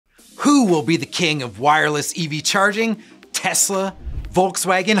Who will be the king of wireless EV charging? Tesla?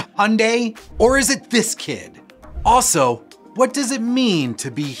 Volkswagen? Hyundai? Or is it this kid? Also, what does it mean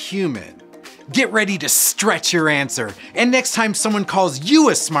to be human? Get ready to stretch your answer, and next time someone calls you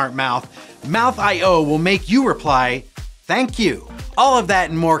a smart mouth, Mouth.io will make you reply, "Thank you." All of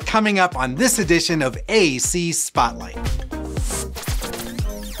that and more coming up on this edition of AAC Spotlight.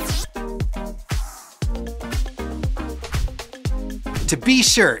 To be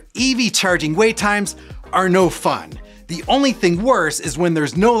sure, EV charging wait times are no fun. The only thing worse is when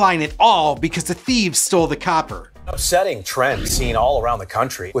there's no line at all because the thieves stole the copper. Upsetting trend seen all around the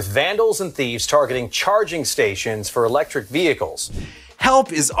country, with vandals and thieves targeting charging stations for electric vehicles.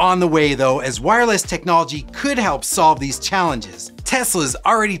 Help is on the way though, as wireless technology could help solve these challenges. Tesla's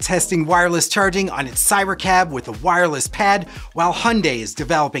already testing wireless charging on its Cybercab with a wireless pad, while Hyundai is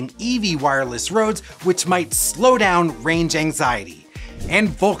developing EV wireless roads which might slow down range anxiety. And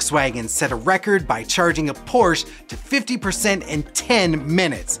Volkswagen set a record by charging a Porsche to 50% in 10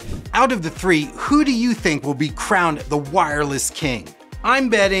 minutes. Out of the three, who do you think will be crowned the wireless king? I'm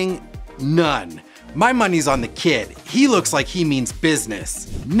betting none. My money's on the kid. He looks like he means business.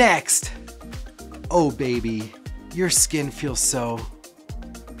 Next. Oh baby, your skin feels so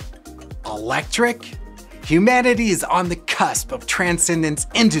electric? Humanity is on the cusp of transcendence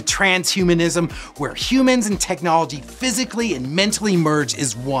into transhumanism, where humans and technology physically and mentally merge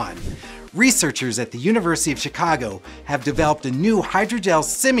as one. Researchers at the University of Chicago have developed a new hydrogel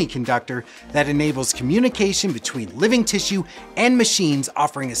semiconductor that enables communication between living tissue and machines,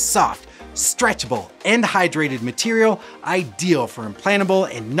 offering a soft, stretchable, and hydrated material ideal for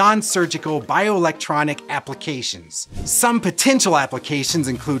implantable and non-surgical bioelectronic applications. Some potential applications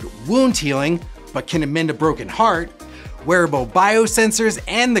include wound healing, but can amend a broken heart, wearable biosensors,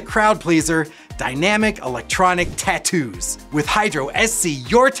 and the crowd pleaser, dynamic electronic tattoos. With Hydro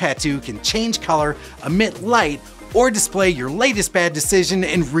SC, your tattoo can change color, emit light, or display your latest bad decision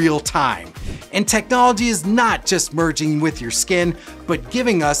in real time. And technology is not just merging with your skin, but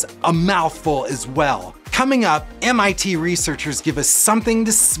giving us a mouthful as well. Coming up, MIT researchers give us something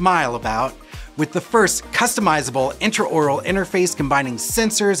to smile about, with the first customizable intraoral interface combining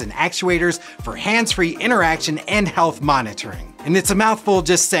sensors and actuators for hands-free interaction and health monitoring. And it's a mouthful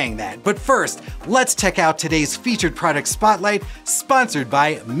just saying that. But first, let's check out today's featured product spotlight, sponsored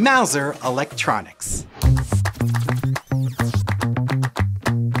by Mouser Electronics.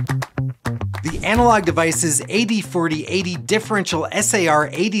 The Analog Devices AD4080 Differential SAR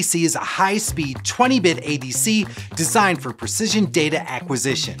ADC is a high-speed 20-bit ADC designed for precision data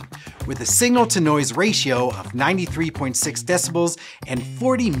acquisition. With a signal-to-noise ratio of 93.6 decibels and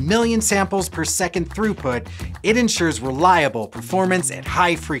 40 million samples per second throughput, it ensures reliable performance at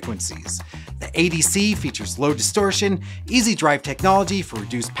high frequencies. The ADC features low distortion, easy drive technology for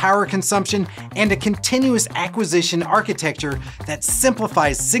reduced power consumption, and a continuous acquisition architecture that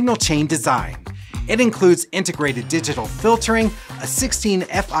simplifies signal chain design. It includes integrated digital filtering, a 16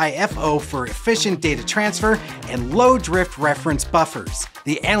 FIFO for efficient data transfer, and low drift reference buffers.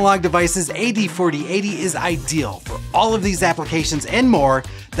 The Analog Devices AD4080 is ideal for all of these applications and more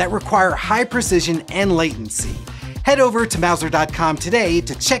that require high precision and latency. Head over to Mouser.com today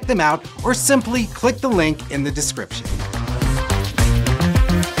to check them out, or simply click the link in the description.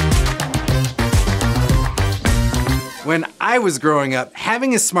 When I was growing up,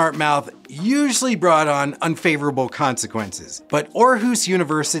 having a smart mouth usually brought on unfavorable consequences. But Aarhus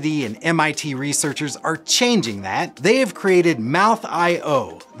University and MIT researchers are changing that. They have created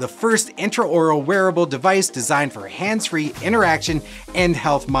Mouth.io, the first intraoral wearable device designed for hands-free interaction and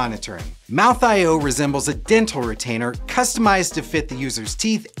health monitoring. Mouth.io resembles a dental retainer customized to fit the user's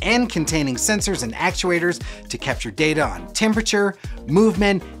teeth and containing sensors and actuators to capture data on temperature,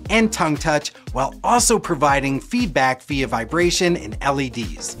 movement, and tongue touch, while also providing feedback via vibration and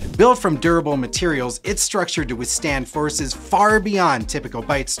LEDs. Built from durable materials, it's structured to withstand forces far beyond typical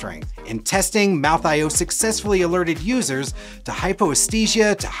bite strength. In testing, Mouth.io successfully alerted users to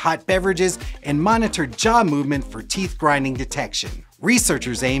hypoesthesia, to hot beverages, and monitored jaw movement for teeth grinding detection.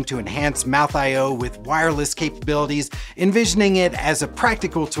 Researchers aim to enhance Mouth.io with wireless capabilities, envisioning it as a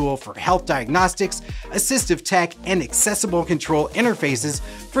practical tool for health diagnostics, assistive tech, and accessible control interfaces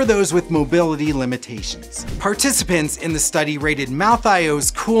for those with mobility limitations. Participants in the study rated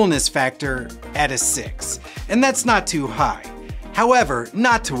Mouth.io's coolness factor at a 6, and that's not too high. However,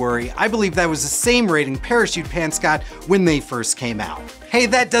 not to worry, I believe that was the same rating Parachute Pants got when they first came out. Hey,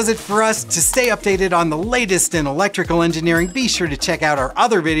 that does it for us. To stay updated on the latest in electrical engineering, be sure to check out our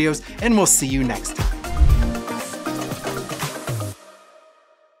other videos, and we'll see you next time.